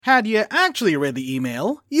Had you actually read the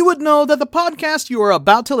email, you would know that the podcast you are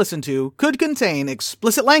about to listen to could contain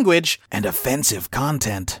explicit language and offensive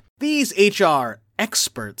content. These HR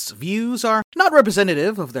experts' views are not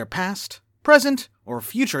representative of their past, present, or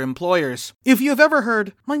future employers. If you have ever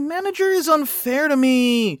heard, "My manager is unfair to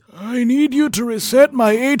me," "I need you to reset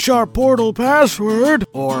my HR portal password,"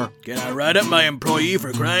 or "Can I write up my employee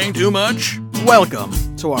for crying too much?" welcome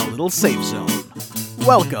to our little safe zone.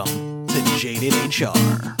 Welcome to Jaded HR.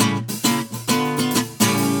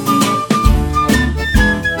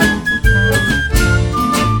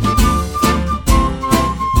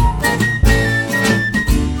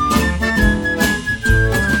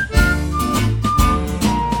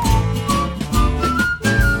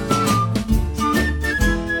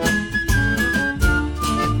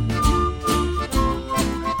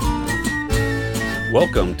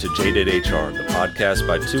 Welcome to Jaded HR, the podcast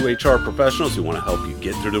by two HR professionals who want to help you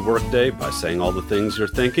get through the workday by saying all the things you're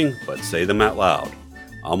thinking, but say them out loud.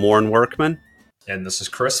 I'm Warren Workman. And this is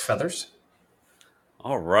Chris Feathers.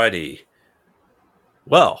 Alrighty.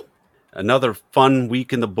 Well, another fun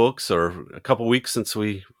week in the books, or a couple weeks since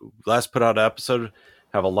we last put out an episode.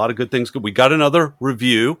 Have a lot of good things. We got another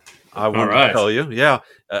review, I want to tell you. Yeah,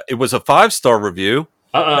 it was a 5-star review.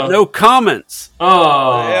 No comments.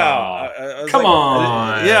 Oh, yeah. Come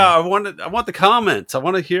on. Yeah, I want the comments. I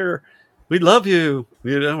want to hear, "We love you,"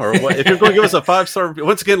 or what, if you're going to give us a 5-star review.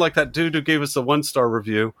 Once again, like that dude who gave us a 1-star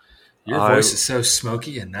review. Your voice is so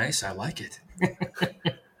smoky and nice. I like it.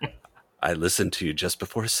 I listen to you just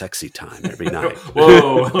before sexy time every night.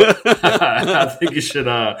 Whoa. I think you should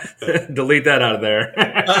delete that out of there.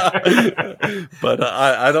 But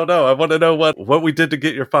I don't know. I want to know what we did to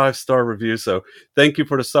get your 5-star review. So thank you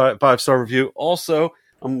for the 5-star review. Also,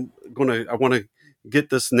 I want to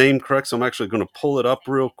get this name correct. So I'm actually going to pull it up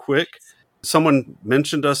real quick. Someone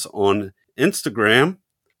mentioned us on Instagram.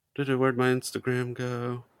 Where'd my Instagram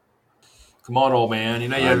go? Come on, old man. You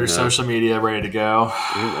have your social media ready to go.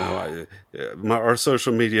 Our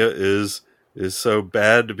social media is so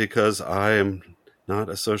bad because I am not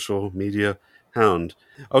a social media hound.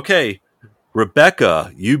 Okay,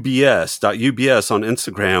 Rebecca, UBS on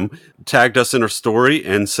Instagram, tagged us in her story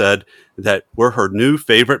and said that we're her new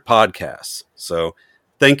favorite podcasts. So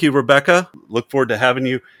thank you, Rebecca. Look forward to having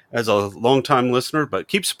you as a longtime listener, but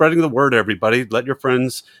keep spreading the word, everybody. Let your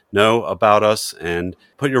friends know about us and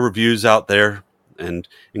put your reviews out there and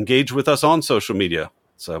engage with us on social media.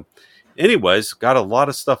 So anyways, got a lot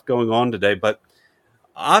of stuff going on today, but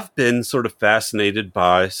I've been sort of fascinated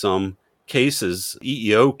by some cases,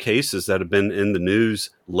 EEO cases that have been in the news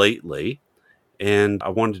lately. And I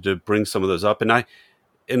wanted to bring some of those up. And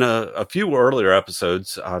in a few earlier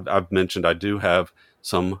episodes, I've mentioned I do have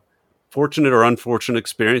some fortunate or unfortunate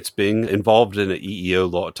experience being involved in an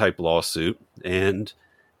EEO type lawsuit. And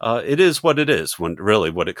it is what it is,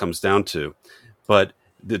 what it comes down to. But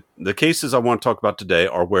the cases I want to talk about today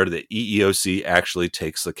are where the EEOC actually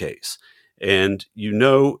takes the case. And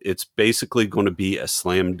it's basically going to be a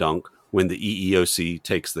slam dunk when the EEOC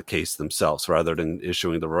takes the case themselves rather than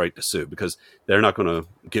issuing the right to sue, because they're not going to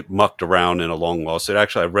get mucked around in a long lawsuit.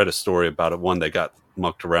 Actually, I read a story about it, one they got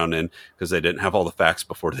mucked around in because they didn't have all the facts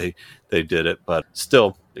before they did it. But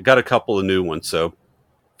still, they got a couple of new ones. So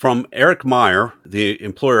from Eric Meyer, the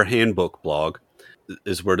Employer Handbook blog,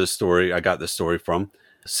 is where I got this story from.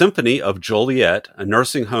 Symphony of Joliet, a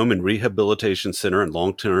nursing home and rehabilitation center and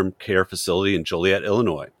long-term care facility in Joliet,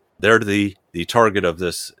 Illinois. They're the target of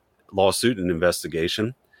this lawsuit and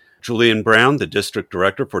investigation. Julian Brown, the district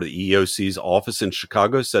director for the EEOC's office in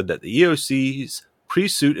Chicago, said that the EEOC's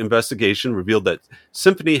pre-suit investigation revealed that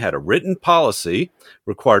Symphony had a written policy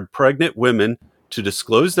required pregnant women to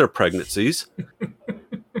disclose their pregnancies.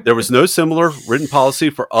 There was no similar written policy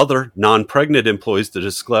for other non-pregnant employees to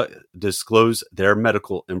disclose their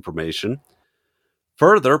medical information.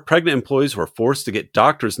 Further, pregnant employees were forced to get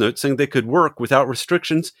doctor's notes saying they could work without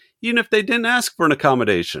restrictions, even if they didn't ask for an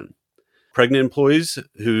accommodation. Pregnant employees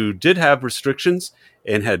who did have restrictions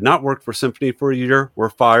and had not worked for Symphony for a year were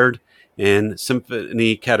fired, and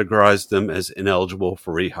Symphony categorized them as ineligible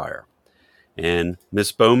for rehire. And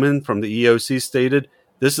Ms. Bowman from the EEOC stated,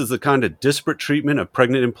 "This is the kind of disparate treatment of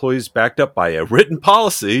pregnant employees backed up by a written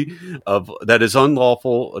policy that is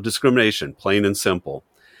unlawful discrimination, plain and simple."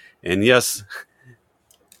 And yes,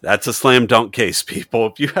 that's a slam dunk case, people.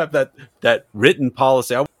 If you have that written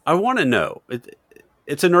policy, I want to know.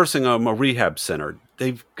 It's a nursing home, a rehab center.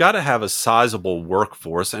 They've got to have a sizable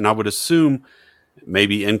workforce, and I would assume,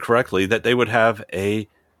 maybe incorrectly, that they would have a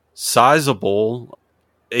sizable,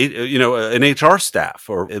 an HR staff,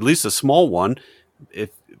 or at least a small one.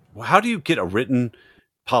 How do you get a written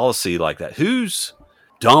policy like that? Who's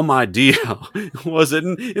dumb idea was it?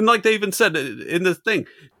 And like they even said in the thing,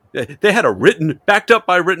 they had backed up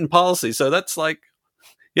by written policy. So that's like,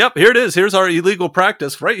 yep, here it is. Here's our illegal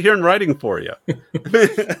practice right here in writing for you.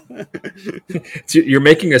 You're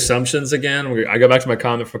making assumptions again. I go back to my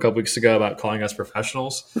comment from a couple weeks ago about calling us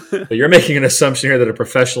professionals. But you're making an assumption here that a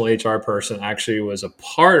professional HR person actually was a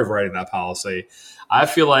part of writing that policy. I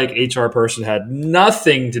feel like HR person had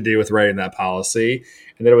nothing to do with writing that policy.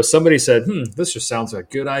 And that it was somebody said, this just sounds like a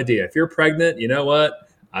good idea. If you're pregnant, you know what?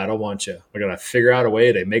 I don't want you. We're going to figure out a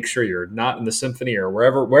way to make sure you're not in the symphony or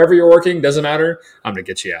wherever you're working. Doesn't matter. I'm going to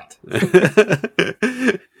get you out.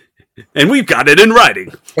 And we've got it in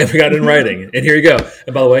writing. And here you go.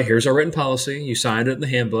 And by the way, here's our written policy. You signed it in the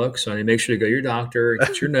handbook. So I need to make sure to go to your doctor,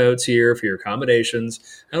 get your notes here for your accommodations.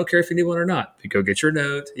 I don't care if you need one or not. You go get your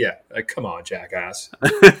note. Yeah. Come on, jackass.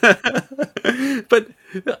 But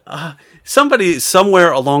somebody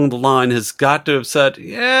somewhere along the line has got to have said,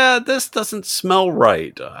 yeah, this doesn't smell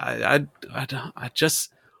right. I just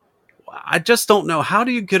don't know. How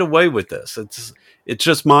do you get away with this? It's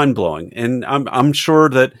just mind blowing. And I'm sure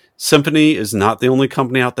that Symphony is not the only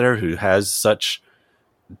company out there who has such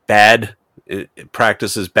bad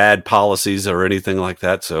practices, bad policies or anything like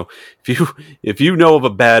that. So if you know of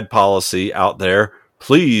a bad policy out there,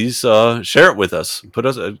 please share it with us.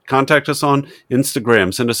 Contact us on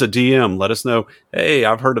Instagram, send us a DM, let us know, hey,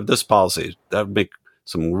 I've heard of this policy. That would make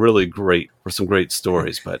some great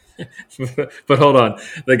stories. But but hold on,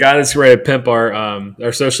 the guy that's ready to pimp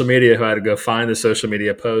our social media, who had to go find the social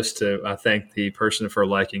media post to thank the person for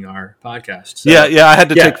liking our podcast. So, yeah, I had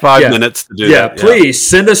to take 5 minutes to do that. Please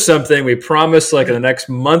send us something. We promise, like in the next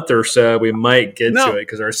month or so, we might get to it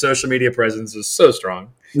because our social media presence is so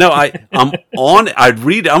strong. No, I'm on. I'm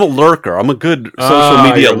a lurker. I'm a good social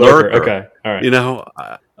media lurker. Okay, all right. You know,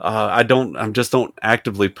 I don't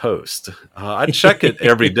actively post. I check it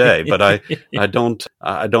every day, but I don't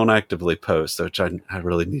actively post, which I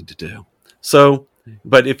really need to do. So,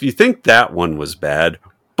 but if you think that one was bad,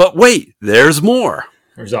 but wait, there's more.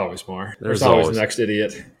 There's always more. There's always the next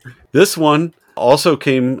idiot. This one also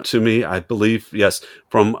came to me, I believe, yes,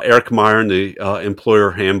 from Eric Meyer in the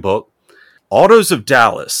Employer Handbook. Autos of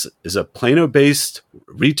Dallas is a Plano-based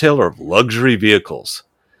retailer of luxury vehicles.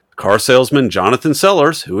 Car salesman Jonathan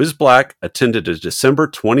Sellers, who is black, attended a December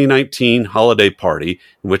 2019 holiday party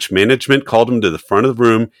in which management called him to the front of the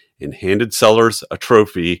room and handed Sellers a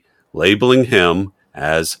trophy, labeling him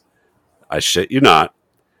as, I shit you not,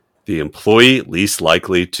 the employee least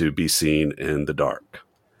likely to be seen in the dark.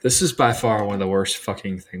 This is by far one of the worst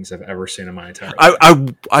fucking things I've ever seen in my entire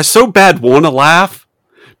life. I so bad want to laugh.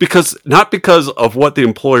 Not because of what the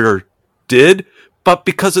employer did, but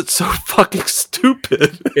because it's so fucking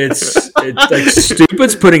stupid. It's like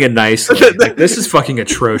stupid's putting it nicely. Like, this is fucking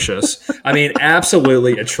atrocious. I mean,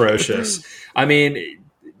 absolutely atrocious. I mean,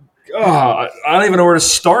 I don't even know where to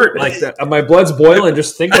start. Like, my blood's boiling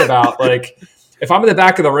just thinking about, like, if I'm in the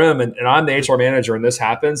back of the room and I'm the HR manager and this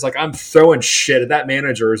happens, like, I'm throwing shit at that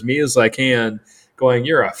manager as mean as I can, going,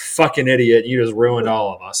 you're a fucking idiot. You just ruined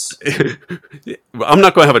all of us. I'm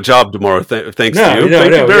not going to have a job tomorrow. Thanks to you.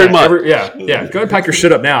 Thank you very much. Go ahead and pack your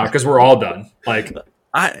shit up now because we're all done. Like,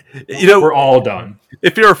 we're all done.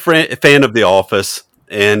 If you're a fan of The Office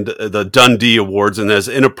and the Dundee Awards, and as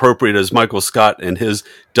inappropriate as Michael Scott and his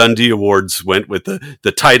Dundee Awards went with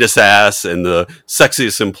the tightest ass and the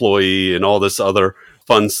sexiest employee and all this other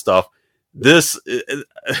fun stuff, this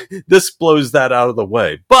blows that out of the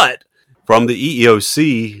way. But from the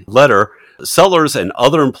EEOC letter, Sellers and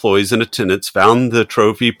other employees in attendance found the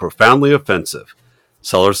trophy profoundly offensive.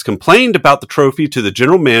 Sellers complained about the trophy to the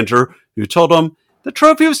general manager, who told him the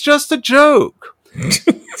trophy was just a joke.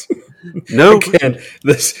 No. Can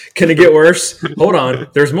it get worse? Hold on.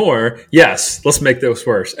 There's more. Yes. Let's make this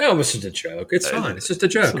worse. Oh, this is a joke. It's fine. It's just a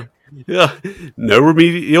joke. Yeah. No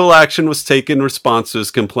remedial action was taken in response to his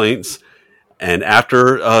complaints. And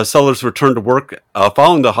after Sellers returned to work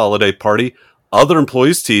following the holiday party, other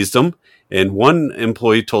employees teased him. And one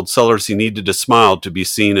employee told Sellers he needed to smile to be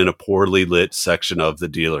seen in a poorly lit section of the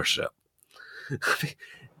dealership.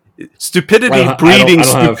 Stupidity breeding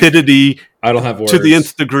stupidity. I don't have words to the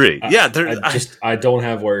nth degree. I don't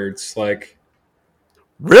have words. Like,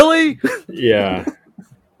 really? Yeah.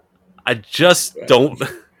 I just don't.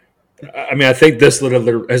 I mean, I think this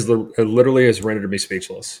literally has rendered me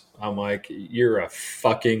speechless. I'm like, you're a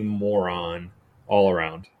fucking moron all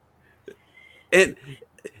around.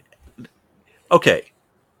 Okay,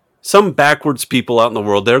 some backwards people out in the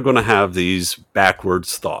world, they're going to have these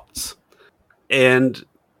backwards thoughts.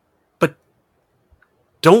 But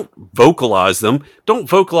don't vocalize them. Don't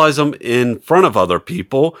vocalize them in front of other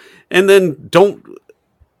people. And then don't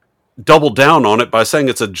double down on it by saying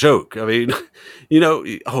it's a joke. I mean,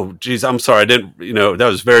 oh geez, I'm sorry. I didn't, that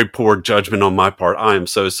was very poor judgment on my part. I am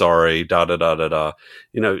so sorry. Da da da da da.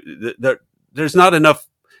 There's not enough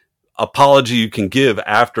apology you can give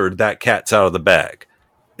after that cat's out of the bag.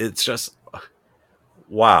 It's just,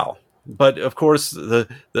 wow. But of course, the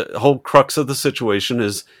whole crux of the situation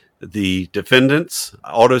is the defendants,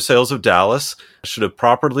 Auto Sales of Dallas, should have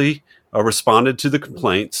properly responded to the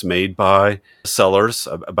complaints made by sellers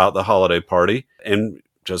about the holiday party. And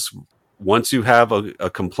just once you have a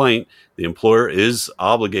complaint, the employer is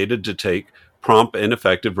obligated to take prompt and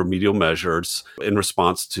effective remedial measures in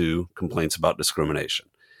response to complaints about discrimination.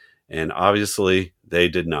 And obviously, they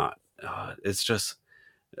did not. It's just,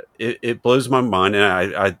 it blows my mind.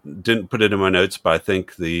 And I didn't put it in my notes, but I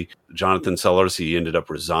think the Jonathan Sellers, he ended up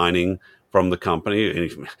resigning from the company.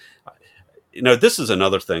 And this is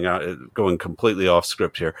another thing, going completely off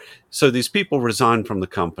script here. So these people resigned from the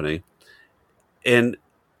company, and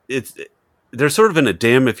they're sort of in a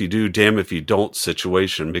damn if you do, damn if you don't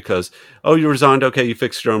situation, because, oh, you resigned, okay, you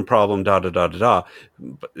fixed your own problem, da da da da da.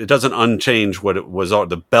 But it doesn't unchange what it was,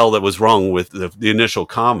 the bell that was rung with the initial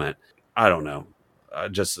comment. I don't know. I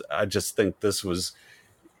just think this was.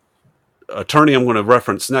 Attorney I'm going to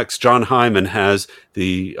reference next, John Hyman, has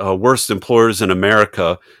the worst employers in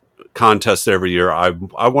America contest every year. I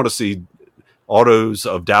want to see Autos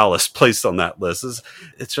of Dallas placed on that list.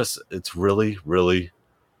 It's really, really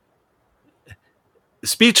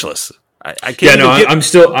speechless. I can't. Yeah, no, I'm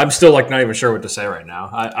still like not even sure what to say right now.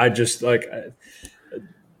 I just like,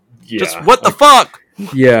 yeah. Just what the fuck?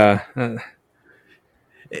 Yeah.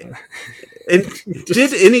 And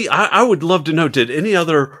I would love to know, did any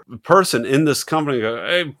other person in this company go,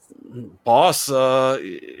 hey, boss,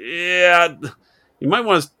 yeah, you might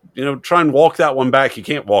want to, try and walk that one back. You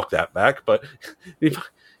can't walk that back, but you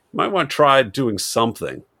might want to try doing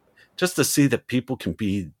something just to see that people can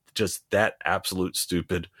be just that absolute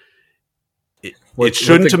stupid. It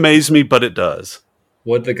shouldn't amaze me, but it does.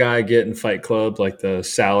 Would the guy get in Fight Club, like the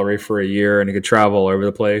salary for a year and he could travel all over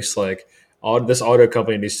the place? Like, this auto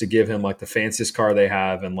company needs to give him like the fanciest car they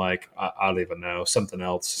have, and like I don't even know, something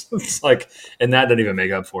else. It's like, and that doesn't even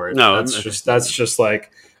make up for it. No, that's just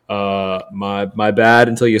like my bad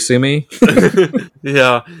until you sue me.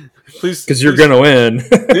 Yeah, please, because you're gonna win.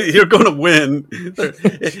 You're gonna win.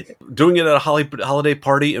 Doing it at a holiday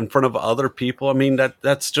party in front of other people. I mean,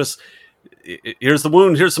 that's just, here's the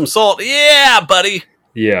wound. Here's some salt. Yeah, buddy.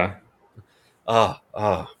 Yeah.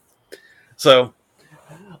 So.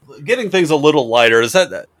 Getting things a little lighter, is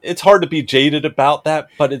that it's hard to be jaded about that,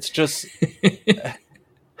 but it's just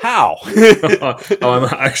how.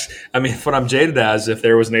 I mean, what I'm jaded as, if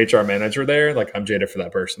there was an HR manager there, like I'm jaded for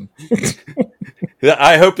that person.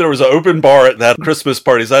 I hope there was an open bar at that Christmas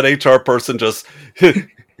party. Is that HR person just?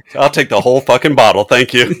 I'll take the whole fucking bottle,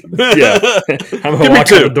 thank you. Yeah, I'm gonna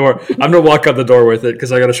walk out the door. I'm gonna walk out the door with it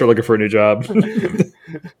because I got to start looking for a new job.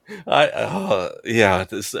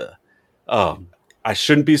 I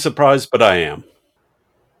shouldn't be surprised, but I am.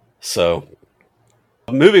 So,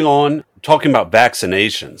 moving on, talking about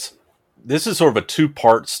vaccinations. This is sort of a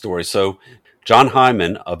two-part story. So, John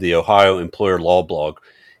Hyman of the Ohio Employer Law Blog,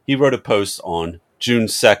 he wrote a post on June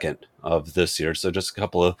 2nd of this year, so just a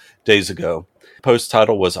couple of days ago. The post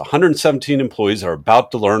title was 117 employees are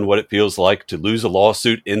about to learn what it feels like to lose a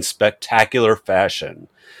lawsuit in spectacular fashion.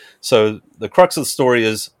 So, the crux of the story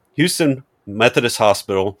is Houston Methodist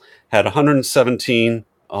Hospital had 117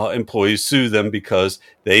 employees sue them because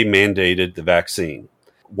they mandated the vaccine.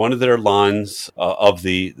 One of their lines of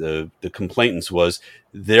the complainants was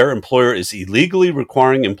their employer is illegally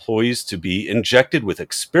requiring employees to be injected with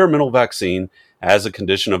experimental vaccine as a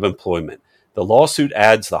condition of employment. The lawsuit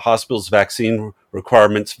adds the hospital's vaccine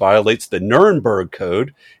requirements violates the Nuremberg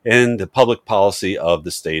Code and the public policy of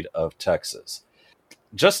the state of Texas.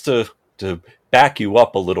 Just to back you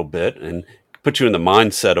up a little bit and put you in the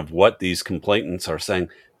mindset of what these complainants are saying,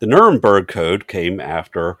 the Nuremberg Code came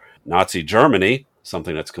after Nazi Germany,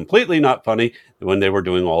 something that's completely not funny, when they were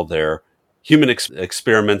doing all their human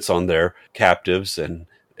experiments on their captives and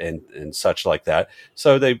such like that.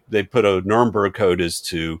 So they put a Nuremberg Code is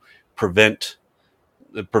to prevent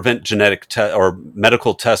genetic or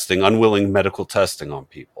medical testing, unwilling medical testing on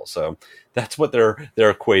people. So that's what they're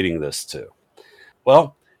equating this to.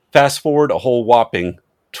 Well, fast forward a whole whopping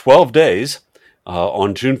 12 days.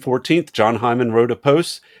 On June 14th, John Hyman wrote a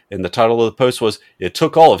post, and the title of the post was, "It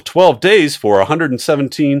took all of 12 days for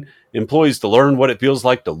 117 employees to learn what it feels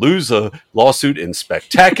like to lose a lawsuit in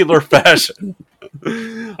spectacular fashion."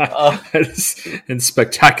 In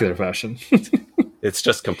spectacular fashion. It's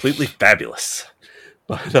just completely fabulous.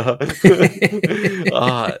 But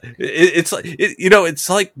it's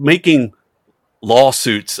like making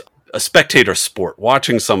lawsuits a spectator sport.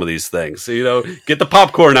 Watching some of these things, get the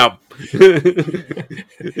popcorn out. Who's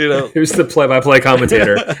the play-by-play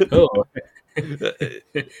commentator? Oh.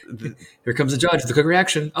 Here comes the judge. The quick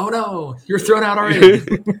reaction. Oh no, you're thrown out already.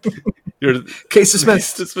 Case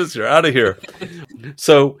dismissed. You're out of here.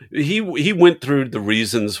 So he went through the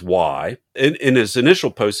reasons why. In his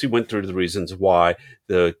initial post, he went through the reasons why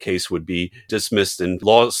the case would be dismissed and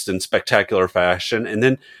lost in spectacular fashion. And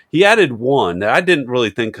then he added one that I didn't really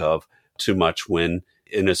think of too much when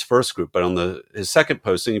in his first group, but on his second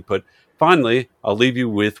posting, he put, "Finally, I'll leave you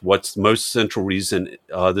with what's the most central reason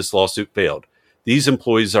this lawsuit failed. These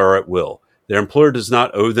employees are at will. Their employer does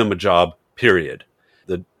not owe them a job, period.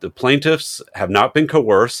 The plaintiffs have not been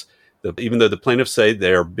coerced, even though the plaintiffs say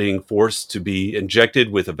they are being forced to be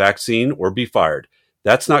injected with a vaccine or be fired.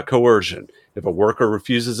 That's not coercion. If a worker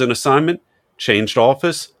refuses an assignment, changed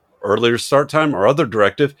office, earlier start time, or other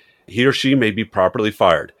directive, he or she may be properly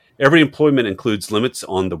fired. Every employment includes limits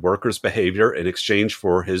on the worker's behavior in exchange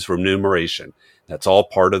for his remuneration. That's all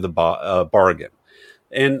part of the bargain."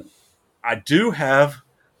 And I do have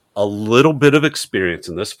a little bit of experience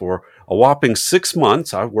in this. For a whopping 6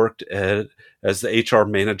 months, I worked as the HR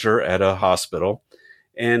manager at a hospital,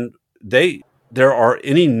 and there are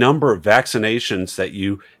any number of vaccinations that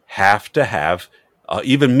you have to have.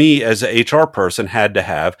 Even me as an HR person had to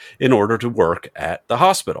have in order to work at the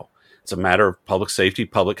hospital. It's a matter of public safety,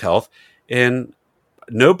 public health, and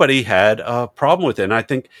nobody had a problem with it. And I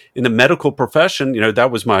think in the medical profession,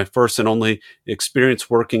 that was my first and only experience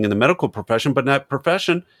working in the medical profession. But in that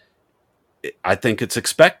profession, I think it's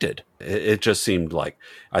expected. It just seemed like,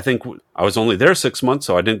 I think I was only there 6 months,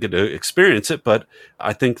 so I didn't get to experience it. But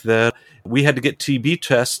I think that we had to get TB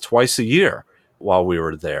tests twice a year while we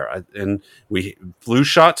were there. And flu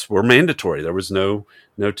shots were mandatory. There was no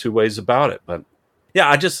two ways about it. But yeah,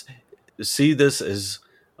 I just see this as,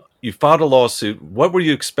 you filed a lawsuit. What were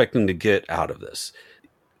you expecting to get out of this?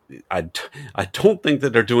 I don't think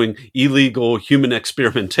that they're doing illegal human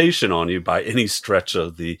experimentation on you by any stretch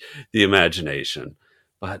of the imagination.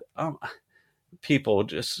 But people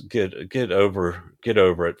just get over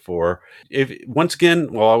it. Once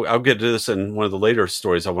again, well, I'll get to this in one of the later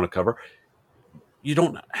stories I want to cover. You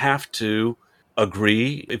don't have to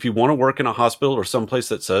agree. If you want to work in a hospital or someplace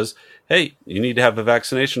that says, "Hey, you need to have a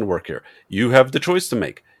vaccination to work here," you have the choice to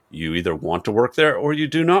make. You either want to work there or you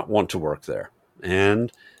do not want to work there.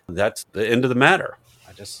 And that's the end of the matter.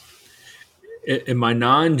 In my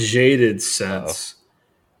non-jaded sense,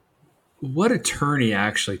 what attorney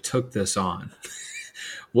actually took this on?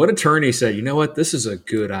 What attorney said, "You know what, this is a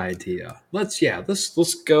good idea. Let's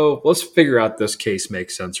go. Let's figure out this case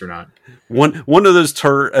makes sense or not." One of those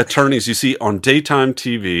attorneys you see on daytime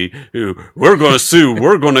TV who, "We're going to sue.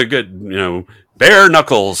 We're going to get bare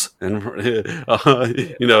knuckles and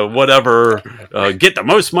whatever. Get the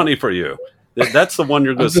most money for you." That's the one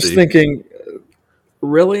you're going to see. I'm just thinking,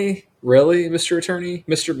 really, Mr. Attorney,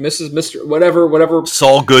 Mr. whatever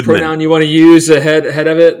Saul Goodman pronoun you want to use ahead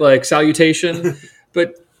of it, like salutation.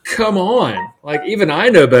 But come on, like, even I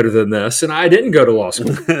know better than this, and I didn't go to law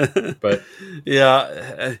school. But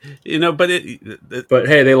yeah, but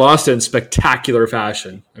hey, they lost it in spectacular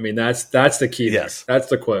fashion. I mean, that's the key. Yes, that's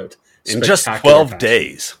the quote. In just 12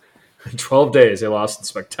 days. In 12 days, they lost in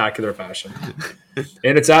spectacular fashion.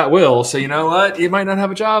 And it's at will, so you know what? You might not have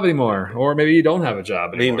a job anymore, or maybe you don't have a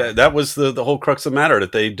job anymore. I mean, that was the whole crux of the matter,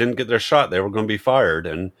 that they didn't get their shot. They were going to be fired,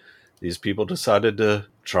 and these people decided to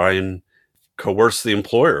try and coerce the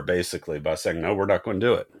employer, basically, by saying, "No, we're not going to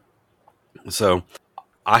do it." So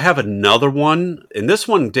I have another one, and this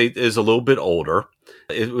one date is a little bit older.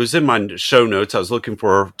 It was in my show notes. I was looking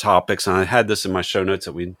for topics, and I had this in my show notes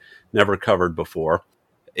that we never covered before.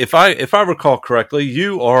 If I recall correctly,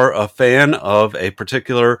 you are a fan of a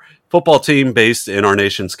particular football team based in our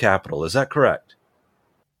nation's capital. Is that correct?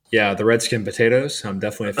 Yeah, the Redskin Potatoes. I'm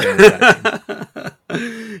definitely a fan of that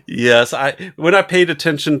team. Yes, when I paid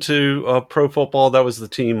attention to pro football, that was the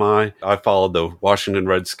team I followed, the Washington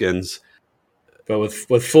Redskins. But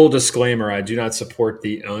with full disclaimer, I do not support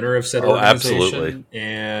the owner of said organization. Absolutely.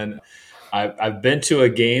 And I've been to a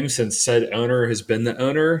game since said owner has been the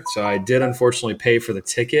owner, so I did unfortunately pay for the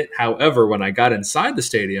ticket. However, when I got inside the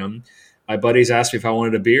stadium, my buddies asked me if I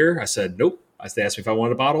wanted a beer. I said, nope. They asked me if I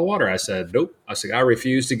wanted a bottle of water. I said, nope. I said, I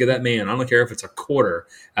refuse to give that man. I don't care if it's a quarter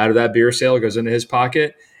out of that beer sale goes into his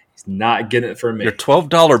pocket. He's not getting it from me. Your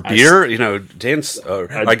 $12 beer? Dan's,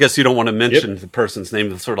 I guess you don't want to mention the person's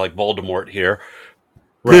name. It's sort of like Voldemort here.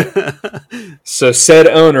 Right. So said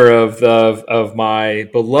owner of my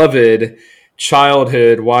beloved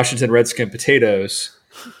childhood Washington Redskin potatoes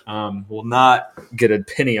will not get a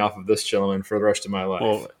penny off of this gentleman for the rest of my life.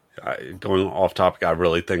 Well, going off topic, I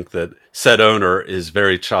really think that said owner is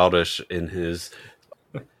very childish in his.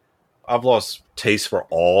 I've lost taste for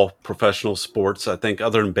all professional sports, I think,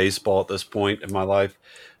 other than baseball at this point in my life.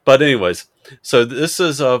 But anyways, so this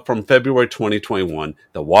is from February 2021.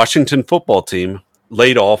 The Washington football team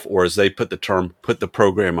laid off, or as they put the term, put the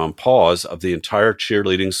program on pause of the entire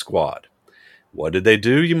cheerleading squad. What did they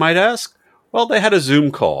do, you might ask? Well, they had a Zoom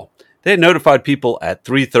call. They had notified people at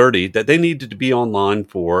 3:30 that they needed to be online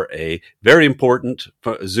for a very important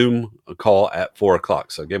Zoom call at 4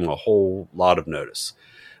 o'clock. So give them a whole lot of notice.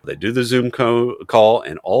 They do the Zoom call,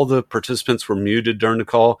 and all the participants were muted during the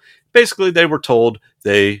call. Basically, they were told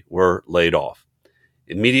they were laid off.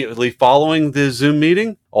 Immediately following the Zoom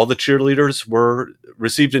meeting, all the cheerleaders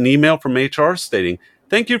received an email from HR stating,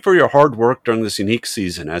 "Thank you for your hard work during this unique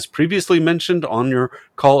season. As previously mentioned on your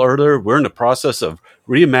call earlier, we're in the process of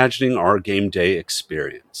reimagining our game day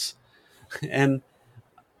experience." And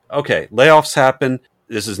okay, layoffs happen.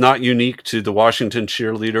 This is not unique to the Washington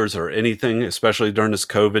cheerleaders or anything, especially during this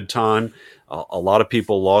COVID time. A lot of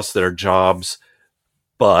people lost their jobs.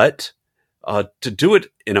 But to do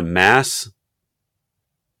it in a mass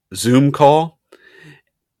Zoom call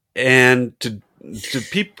and to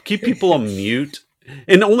keep people on mute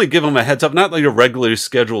and only give them a heads up, not like a regularly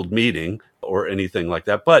scheduled meeting or anything like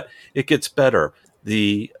that, but it gets better.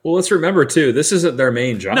 Well, let's remember too, this isn't their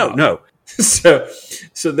main job. No. So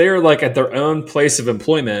they're like at their own place of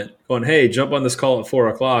employment going, "Hey, jump on this call at 4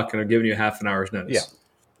 o'clock," and I'm giving you half an hour's notice. Yeah.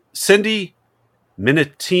 Cindy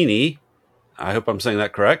Minatini, I hope I'm saying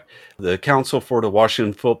that correct, the counsel for the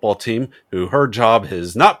Washington football team, who her job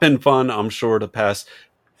has not been fun, I'm sure, this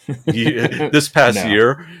past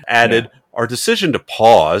year, added, "Our decision to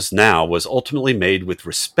pause now was ultimately made with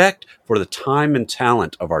respect for the time and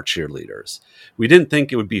talent of our cheerleaders. We didn't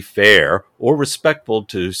think it would be fair or respectful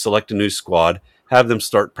to select a new squad, have them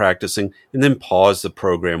start practicing, and then pause the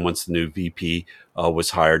program once the new VP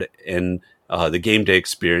was hired and the game day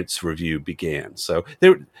experience review began." So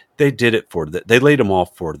they did it they laid them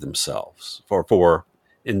off for themselves, for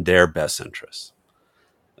in their best interest.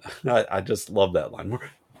 I just love that line.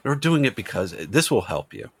 We're doing it because this will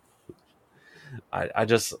help you. I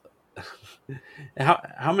just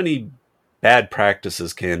how many bad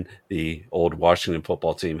practices can the old Washington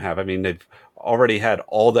football team have? I mean, they've already had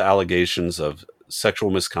all the allegations of sexual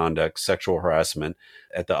misconduct, sexual harassment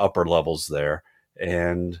at the upper levels there,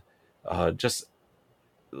 and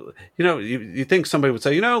you think somebody would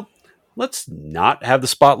say, let's not have the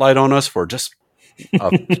spotlight on us for just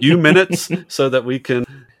a few minutes so that we can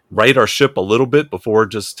right our ship a little bit before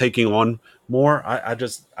just taking on more. I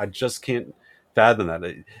just can't fathom that.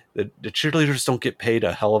 The cheerleaders don't get paid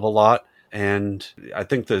a hell of a lot, and I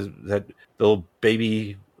think that the little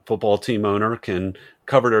baby football team owner can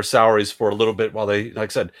cover their salaries for a little bit while they, like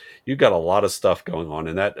I said, you've got a lot of stuff going on,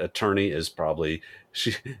 and that attorney is probably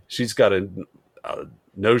she's got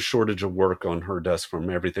no shortage of work on her desk from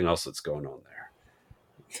everything else that's going on there.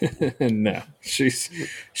 No, she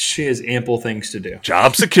has ample things to do.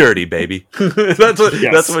 Job security, baby.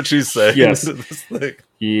 That's what she's saying. Yes.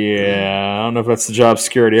 Yeah, I don't know if that's the job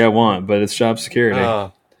security I want, but it's job security.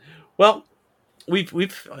 Well, we've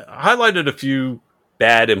highlighted a few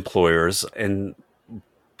bad employers and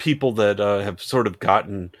people that have sort of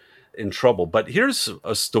gotten in trouble. But here's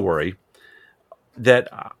a story that,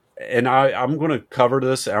 and I'm going to cover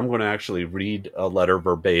this. I'm going to actually read a letter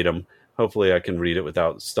verbatim. Hopefully I can read it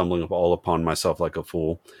without stumbling all upon myself like a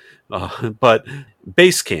fool. But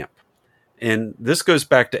Basecamp, and this goes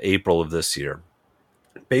back to April of this year.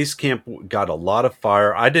 Basecamp got a lot of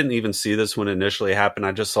fire. I didn't even see this when it initially happened.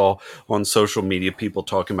 I just saw on social media people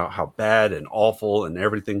talking about how bad and awful and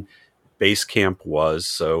everything Basecamp was.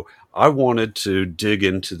 So I wanted to dig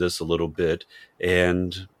into this a little bit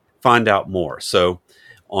and find out more. So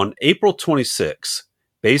on April 26,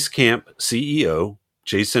 Basecamp CEO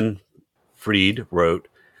Jason Fried wrote,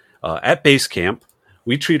 "At Basecamp,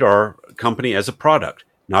 we treat our company as a product,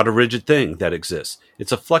 not a rigid thing that exists.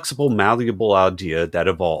 It's a flexible, malleable idea that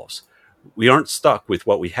evolves. We aren't stuck with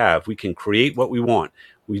what we have. We can create what we want.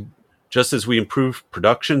 Just as we improve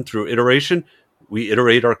production through iteration, we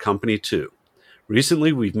iterate our company too.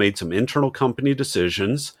 Recently, we've made some internal company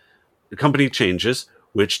changes,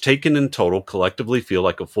 which taken in total collectively feel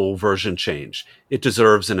like a full version change. It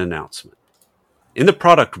deserves an announcement. In the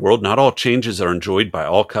product world, not all changes are enjoyed by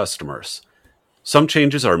all customers. Some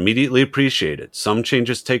changes are immediately appreciated. Some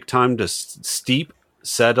changes take time to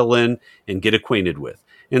settle in, and get acquainted with.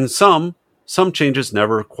 And some changes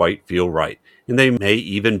never quite feel right. and they may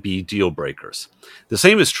even be deal breakers. The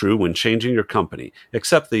same is true when changing your company,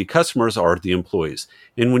 except the customers are the employees.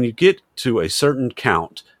 And when you get to a certain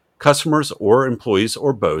count, customers or employees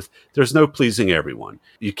or both, there's no pleasing everyone.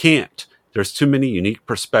 You can't. There's too many unique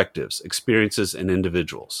perspectives, experiences, and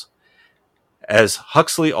individuals. As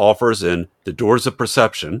Huxley offers in The Doors of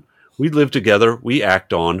Perception, we live together, we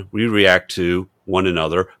act on, we react to one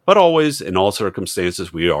another, but always, in all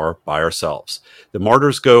circumstances, we are by ourselves. The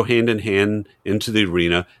martyrs go hand in hand into the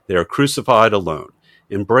arena. They are crucified alone.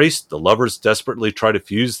 Embraced, the lovers desperately try to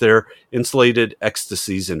fuse their insulated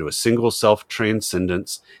ecstasies into a single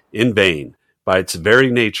self-transcendence in vain. By its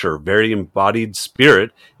very nature, very embodied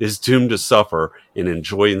spirit is doomed to suffer and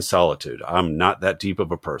enjoy in solitude. I'm not that deep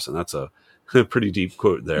of a person. That's a pretty deep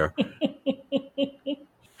quote there.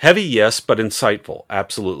 Heavy, yes, but insightful.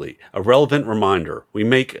 Absolutely. A relevant reminder. We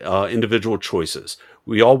make individual choices.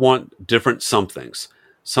 We all want different somethings.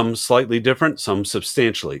 Some slightly different, some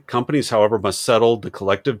substantially. Companies, however, must settle the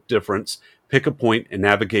collective difference, pick a point, and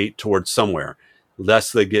navigate towards somewhere,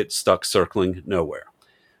 lest they get stuck circling nowhere.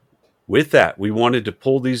 With that, we wanted to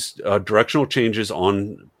pull these directional changes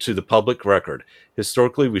on to the public record.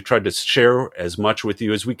 Historically, we've tried to share as much with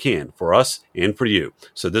you as we can, for us and for you.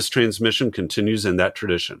 So this transmission continues in that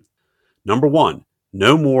tradition. Number 1,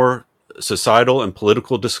 no more societal and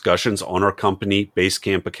political discussions on our company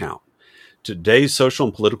Basecamp account. Today's social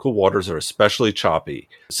and political waters are especially choppy.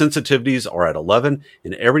 Sensitivities are at 11,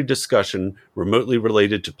 and every discussion remotely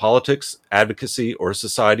related to politics, advocacy, or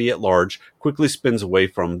society at large quickly spins away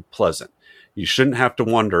from pleasant. You shouldn't have to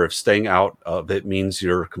wonder if staying out of it means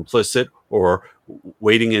you're complicit or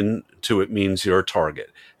wading into it means you're a target.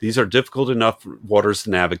 These are difficult enough waters to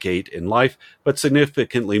navigate in life, but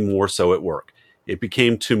significantly more so at work. It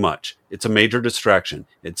became too much. It's a major distraction.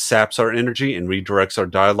 It saps our energy and redirects our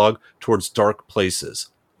dialogue towards dark places.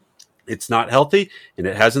 It's not healthy, and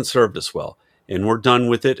it hasn't served us well, and we're done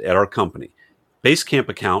with it at our company. Basecamp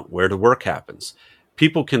account, where the work happens.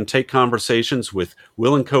 People can take conversations with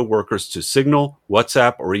willing coworkers to Signal,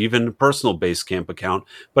 WhatsApp, or even personal Basecamp account,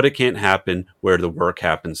 but it can't happen where the work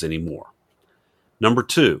happens anymore. Number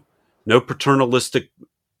 2, no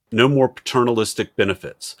more paternalistic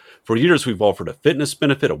benefits. For years, we've offered a fitness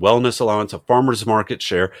benefit, a wellness allowance, a farmer's market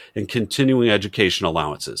share, and continuing education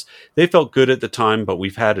allowances. They felt good at the time, but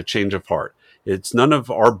we've had a change of heart. It's none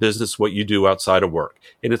of our business what you do outside of work,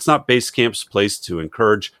 and it's not Basecamp's place to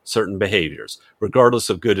encourage certain behaviors,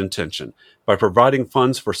 regardless of good intention. By providing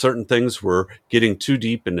funds for certain things, we're getting too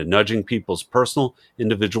deep into nudging people's personal,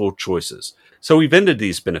 individual choices. So we've ended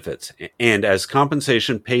these benefits, and as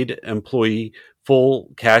compensation, paid employee full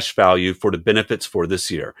cash value for the benefits for this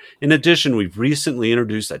year. In addition, we've recently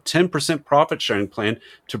introduced a 10% profit sharing plan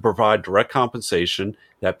to provide direct compensation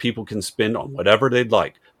that people can spend on whatever they'd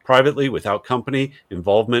like, privately without company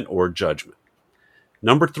involvement or judgment.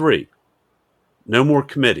 Number 3, no more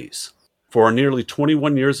committees. For our nearly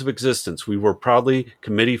 21 years of existence, we were proudly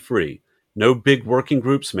committee-free. No big working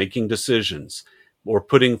groups making decisions or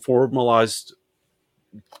putting formalized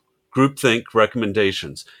groupthink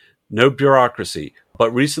recommendations. No bureaucracy,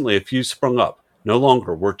 but recently a few sprung up. No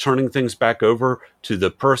longer. We're turning things back over to the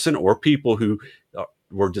person or people who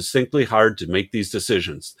were distinctly hired to make these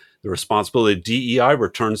decisions. The responsibility of DEI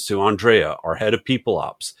returns to Andrea, our head of people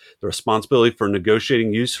ops. The responsibility for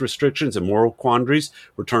negotiating use restrictions and moral quandaries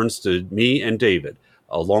returns to me and David.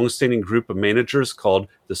 A long-standing group of managers called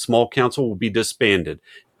the Small Council will be disbanded.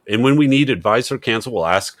 And when we need advice or counsel, we'll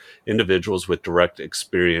ask individuals with direct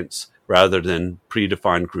experience rather than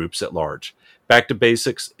predefined groups at large. Back to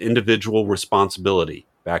basics, individual responsibility.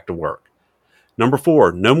 Back to work. Number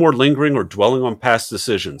 4, no more lingering or dwelling on past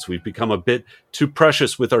decisions. We've become a bit too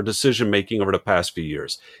precious with our decision-making over the past few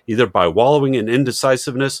years, either by wallowing in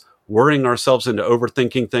indecisiveness, worrying ourselves into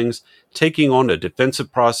overthinking things, taking on a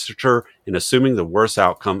defensive posture, and assuming the worst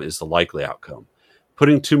outcome is the likely outcome.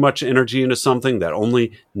 Putting too much energy into something that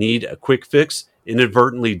only need a quick fix,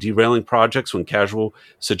 inadvertently derailing projects when casual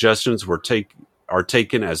suggestions are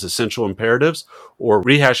taken as essential imperatives, or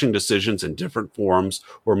rehashing decisions in different forms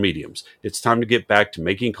or mediums. It's time to get back to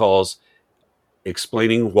making calls,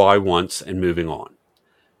 explaining why once, and moving on.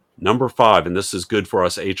 Number 5, and this is good for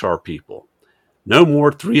us HR people. No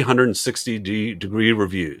more 360-degree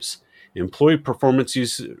reviews. Employee performance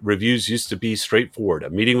reviews used to be straightforward. A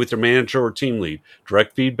meeting with your manager or team lead,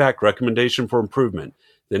 direct feedback, recommendation for improvement.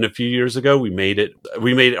 Then a few years ago, we made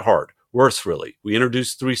it hard. Worse, really. We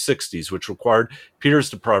introduced 360s, which required peers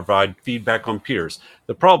to provide feedback on peers.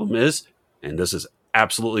 The problem is, and this is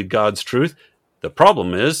absolutely God's truth, the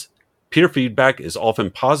problem is peer feedback is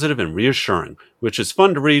often positive and reassuring, which is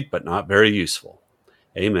fun to read, but not very useful.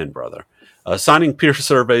 Amen, brother. Assigning peer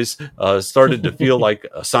surveys started to feel like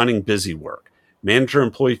assigning busy work.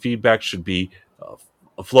 Manager-employee feedback should be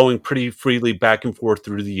flowing pretty freely back and forth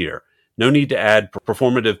through the year. No need to add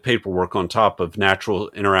performative paperwork on top of natural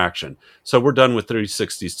interaction. So we're done with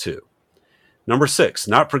 360s too. Number 6,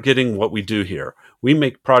 not forgetting what we do here. We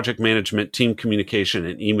make project management, team communication,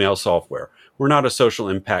 and email software. We're not a social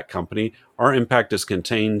impact company. Our impact is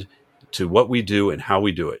contained to what we do and how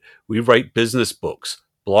we do it. We write business books,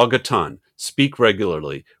 blog a ton, speak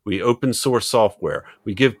regularly. We open source software.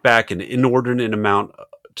 We give back an inordinate amount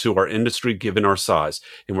to our industry given our size,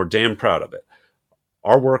 and we're damn proud of it.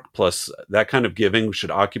 Our work plus that kind of giving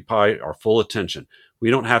should occupy our full attention. We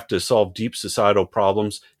don't have to solve deep societal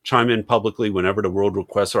problems, chime in publicly whenever the world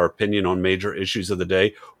requests our opinion on major issues of the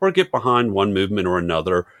day, or get behind one movement or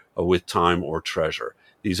another with time or treasure.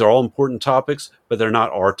 These are all important topics, but they're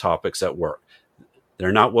not our topics at work.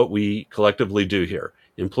 They're not what we collectively do here.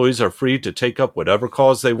 Employees are free to take up whatever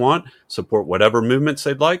cause they want, support whatever movements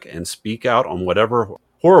they'd like, and speak up on whatever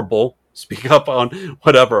horrible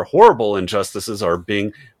injustices are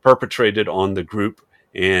being perpetrated on the group,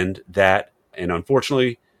 and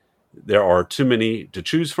unfortunately, there are too many to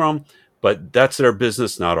choose from, but that's their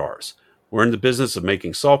business, not ours. We're in the business of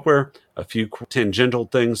making software, a few tangential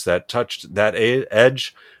things that touched that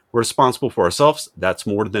edge. We're responsible for ourselves. That's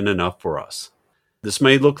more than enough for us. This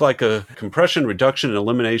may look like a compression, reduction, and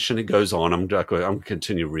elimination. It goes on. I'm going to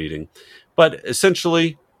continue reading. But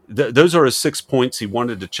essentially, those are his 6 points. He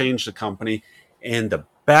wanted to change the company, and the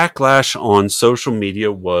backlash on social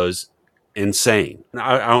media was insane.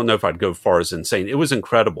 I don't know if I'd go far as insane. It was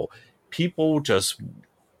incredible. People just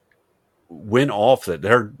went off that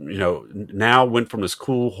they're, now went from this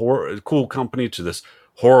cool company to this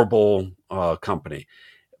horrible company.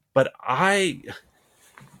 But I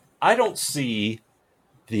don't see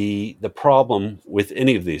the problem with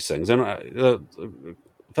any of these things. And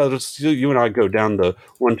you and I go down the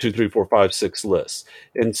 1, 2, 3, 4, 5, 6 lists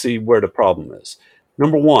and see where the problem is.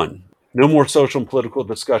 Number 1, no more social and political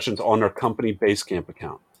discussions on our company Basecamp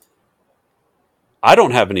account. I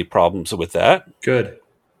don't have any problems with that. Good.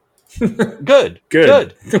 Good.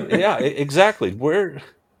 Yeah, exactly.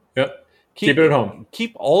 Yep. Keep it at home.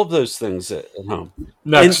 Keep all of those things at home.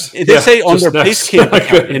 Next. And they say on their Basecamp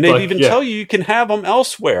account, and they even tell you can have them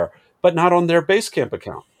elsewhere, but not on their Basecamp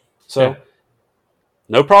account. So,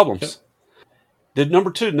 no problems. Yep.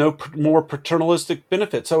 Number 2, no more paternalistic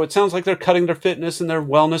benefits. So it sounds like they're cutting their fitness and their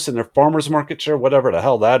wellness and their farmer's market share, whatever the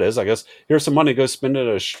hell that is. I guess here's some money, go spend it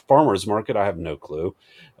at a farmer's market. I have no clue.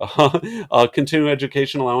 Continuing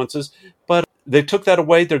education allowances. But they took that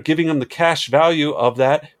away. They're giving them the cash value of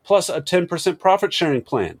that plus a 10% profit sharing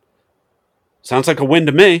plan. Sounds like a win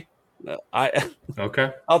to me.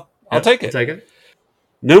 Okay. I'll take it. I'll take it.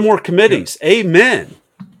 No more committees. Yep. Amen.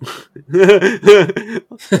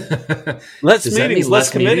 Less meetings, less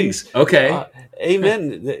committees. Okay.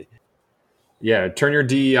 Amen. Yeah, turn your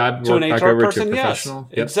DEI to an HR over person. to professional.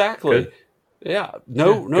 Yes, exactly. Good. Yeah,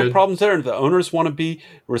 no problems there. If the owners want to be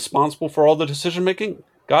responsible for all the decision making,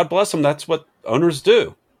 God bless them. That's what owners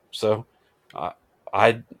do. So,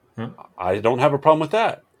 I don't have a problem with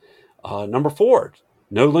that. Number 4,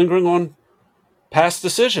 no lingering on past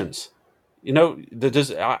decisions.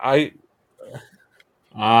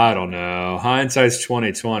 I don't know. Hindsight's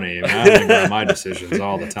 20/20. I think about my decisions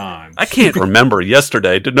all the time. I can't remember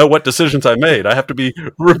yesterday to know what decisions I made. I have to be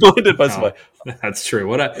reminded by somebody. That's true.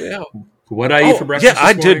 What I eat for breakfast? Yeah,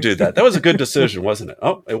 I did do that. That was a good decision, wasn't it?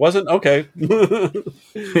 Oh, it wasn't? Okay.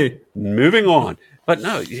 Moving on. But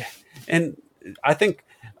no, and I think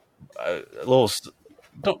a little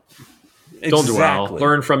don't dwell.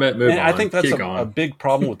 Learn from it. Move on. I think that's a big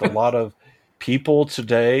problem with a lot of people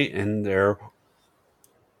today and their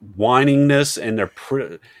whiningness and their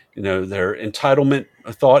entitlement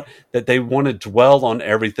thought that they want to dwell on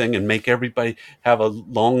everything and make everybody have a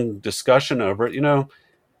long discussion over it.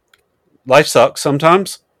 Life sucks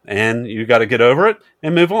sometimes and you got to get over it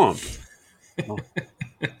and move on.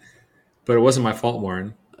 But it wasn't my fault,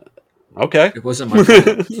 Warren. Okay. It wasn't my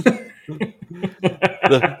fault.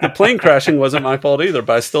 The plane crashing wasn't my fault either,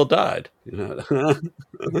 but I still died. Yeah.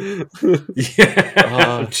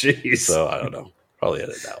 Jeez. So I don't know. Probably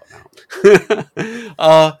edit that one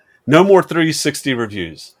out. No more 360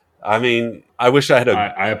 reviews. I mean, I wish I had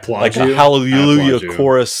I applaud like you. A hallelujah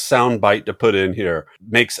chorus soundbite to put in here.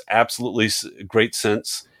 Makes absolutely great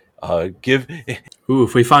sense.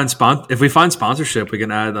 If we find sponsorship, we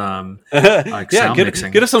can add sound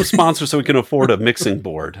mixing. Get us some sponsors so we can afford a mixing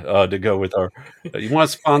board to go with our. You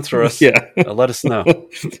want to sponsor us? Yeah. Let us know.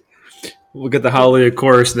 We'll get the Hallelujah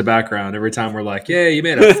chorus in the background every time we're like, "Yeah, you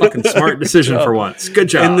made a fucking smart decision for once. Good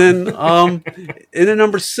job." And then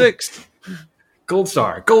number 6, Gold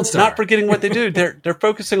star. not forgetting what they do. They're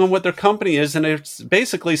focusing on what their company is, and they're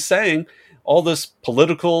basically saying all this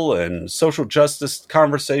political and social justice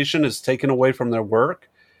conversation is taken away from their work,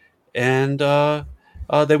 and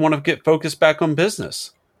they want to get focused back on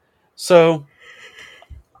business. So,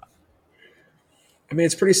 I mean,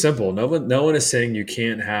 it's pretty simple. No one is saying you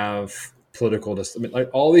can't have political. I mean, like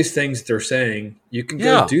all these things they're saying, you can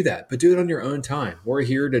go do that, but do it on your own time. We're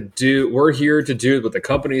here to do what the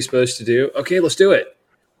company is supposed to do. Okay, let's do it.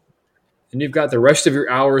 And you've got the rest of your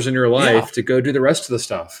hours in your life to go do the rest of the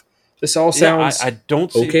stuff. This all sounds I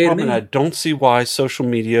don't see okay a problem, and I don't see why social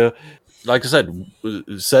media, like I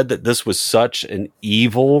said that this was such an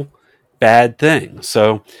evil, bad thing.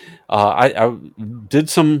 So I did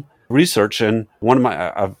some research, and one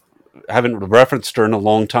of I haven't referenced her in a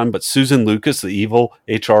long time, but Susan Lucas, the evil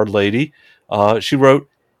HR lady, she wrote,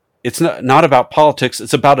 "It's not about politics,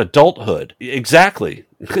 it's about adulthood." Exactly.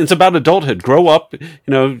 It's about adulthood. Grow up.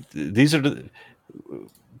 These are the,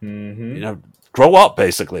 grow up,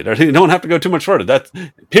 basically. You don't have to go too much further. That's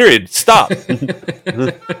period. Stop.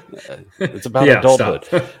 It's about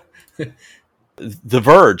adulthood. The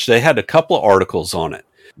Verge, they had a couple of articles on it.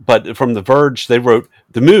 But from The Verge, they wrote,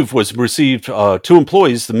 the move was received to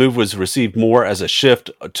employees. The move was received more as a shift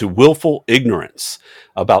to willful ignorance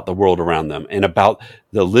about the world around them and about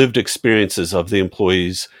the lived experiences of the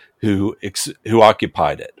employees who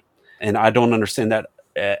occupied it. And I don't understand that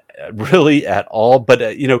really at all. But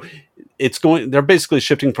they're basically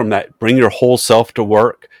shifting from that bring your whole self to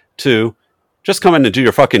work to just come in and do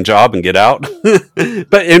your fucking job and get out.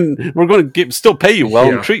 And we're going to still pay you well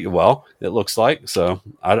and treat you well, it looks like. So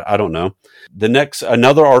I don't know.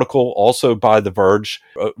 Another article also by The Verge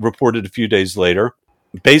reported a few days later.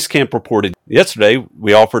 Basecamp reported yesterday,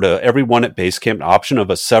 we offered everyone at Basecamp an option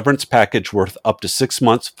of a severance package worth up to 6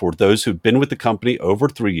 months for those who've been with the company over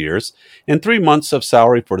 3 years and 3 months of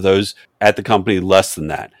salary for those at the company less than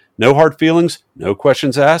that. No hard feelings, no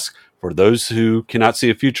questions asked. For those who cannot see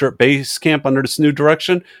a future at Basecamp under this new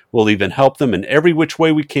direction, we'll even help them in every which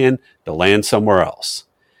way we can to land somewhere else.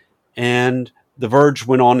 And The Verge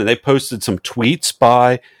went on and they posted some tweets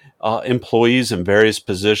by employees in various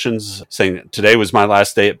positions saying, today was my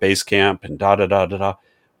last day at Basecamp and da-da-da-da-da.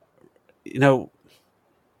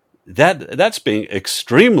 That's being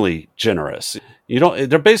extremely generous.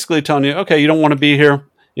 They're basically telling you, okay, you don't want to be here.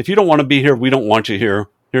 If you don't want to be here, we don't want you here.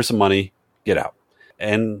 Here's some money. Get out.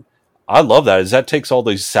 And I love that, as that takes all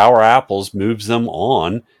these sour apples, moves them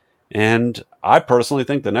on. And I personally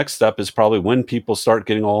think the next step is probably when people start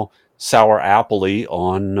getting all sour apple-y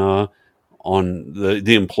on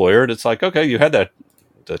the employer. It's like, okay, you had the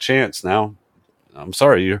chance. Now, I'm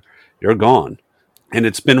sorry, you're gone. And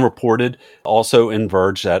it's been reported also in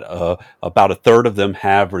Verge that about a third of them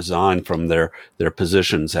have resigned from their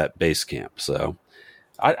positions at Basecamp. So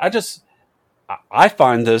I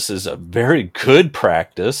find this is a very good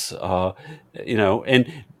practice, and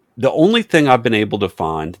the only thing I've been able to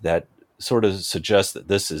find that sort of suggests that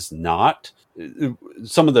this is not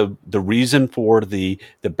some of the reason for the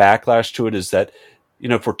backlash to it is that,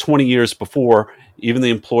 for 20 years before, even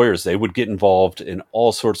the employers, they would get involved in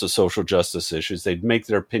all sorts of social justice issues. They'd make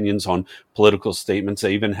their opinions on political statements.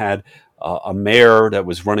 They even had a mayor that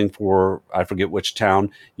was running for, I forget which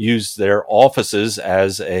town, used their offices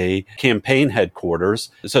as a campaign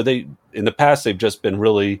headquarters. So in the past, they've just been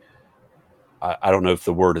really, I don't know if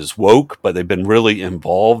the word is woke, but they've been really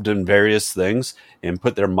involved in various things and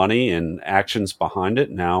put their money and actions behind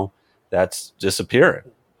it. Now that's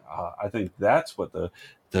disappearing. I think that's what the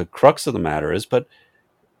crux of the matter is. But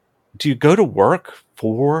do you go to work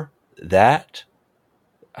for that?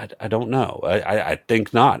 I don't know. I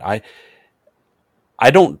think not. I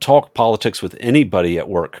don't talk politics with anybody at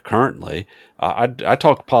work currently. I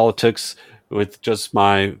talk politics with just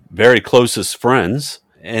my very closest friends.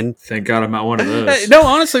 And thank God I'm not one of those. No,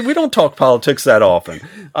 honestly, we don't talk politics that often.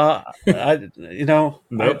 Nope,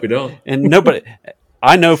 we don't. And nobody,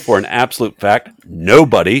 I know for an absolute fact,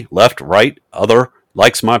 nobody left, right, other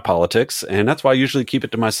likes my politics, and that's why I usually keep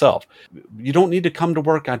it to myself. You don't need to come to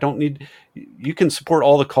work. You can support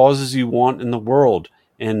all the causes you want in the world,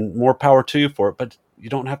 and more power to you for it, but you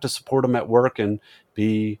don't have to support them at work and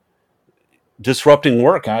be disrupting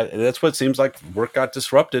work. That's what it seems like. Work got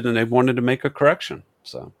disrupted and they wanted to make a correction.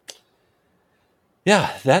 So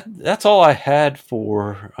yeah, that's all I had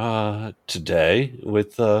for today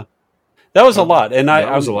with that was a lot. And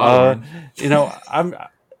I was a lot.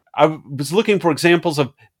 I was looking for examples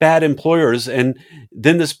of bad employers, and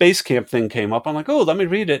then this Basecamp thing came up. I'm like, oh, let me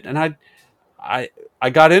read it. And I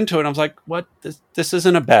got into it and I was like, what? This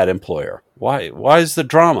isn't a bad employer. Why is the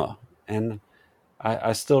drama? And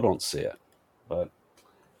I still don't see it, but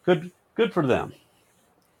good for them.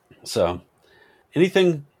 So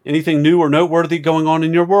anything new or noteworthy going on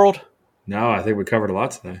in your world? No, I think we covered a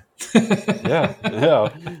lot today. Yeah.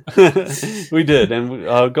 We did. And we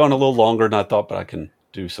gone a little longer than I thought, but I can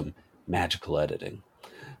do some magical editing.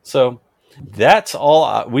 So that's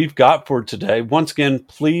all we've got for today. Once again,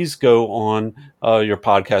 please go on your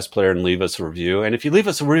podcast player and leave us a review. And if you leave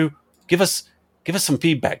us a review, give us some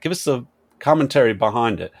feedback. Give us a commentary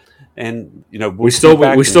behind it. And we still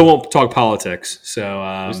won't talk politics.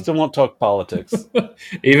 So we still won't talk politics.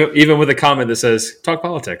 even with a comment that says talk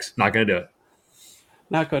politics, not going to do it.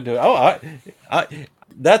 Not going to do it. Oh,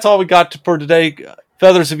 that's all we got for today.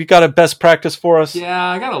 Feathers, have you got a best practice for us? Yeah,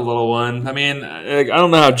 I got a little one. I mean, I don't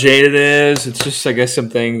know how jaded it is. It's just, I guess,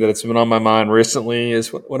 something that's been on my mind recently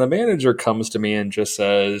is when a manager comes to me and just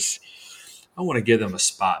says, I want to give them a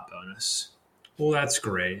spot bonus. Well, that's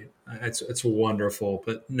great. It's wonderful,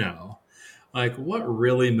 but no. Like, what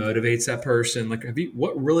really motivates that person? Like,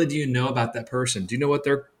 what really do you know about that person? Do you know what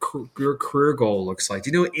their career goal looks like? Do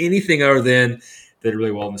you know anything other than they did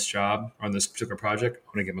really well in this job or on this particular project? I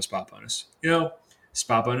want to give them a spot bonus.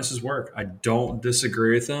 Spot bonuses work. I don't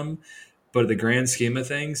disagree with them, but in the grand scheme of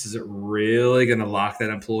things, is it really going to lock that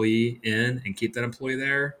employee in and keep that employee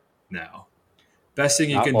there? No. Best thing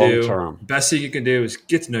you can do is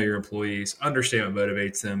get to know your employees, understand what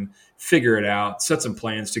motivates them, figure it out, set some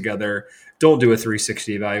plans together. Don't do a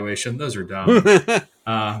 360 evaluation. Those are dumb. But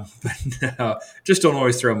no, just don't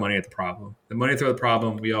always throw money at the problem. The money throw at the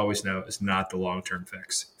problem, we always know, is not the long-term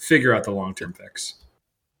fix. Figure out the long-term fix.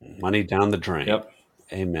 Money down the drain. Yep.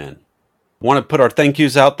 Amen. Want to put our thank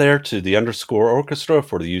yous out there to the Underscore Orchestra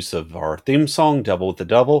for the use of our theme song, Devil with the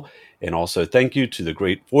Devil. And also thank you to the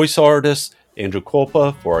great voice artist, Andrew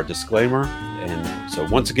Kolpa, for our disclaimer. And so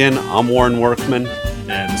once again, I'm Warren Workman.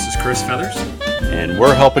 And this is Chris Feathers. And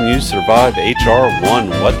we're helping you survive HR one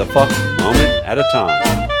what the fuck moment at a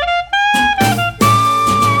time.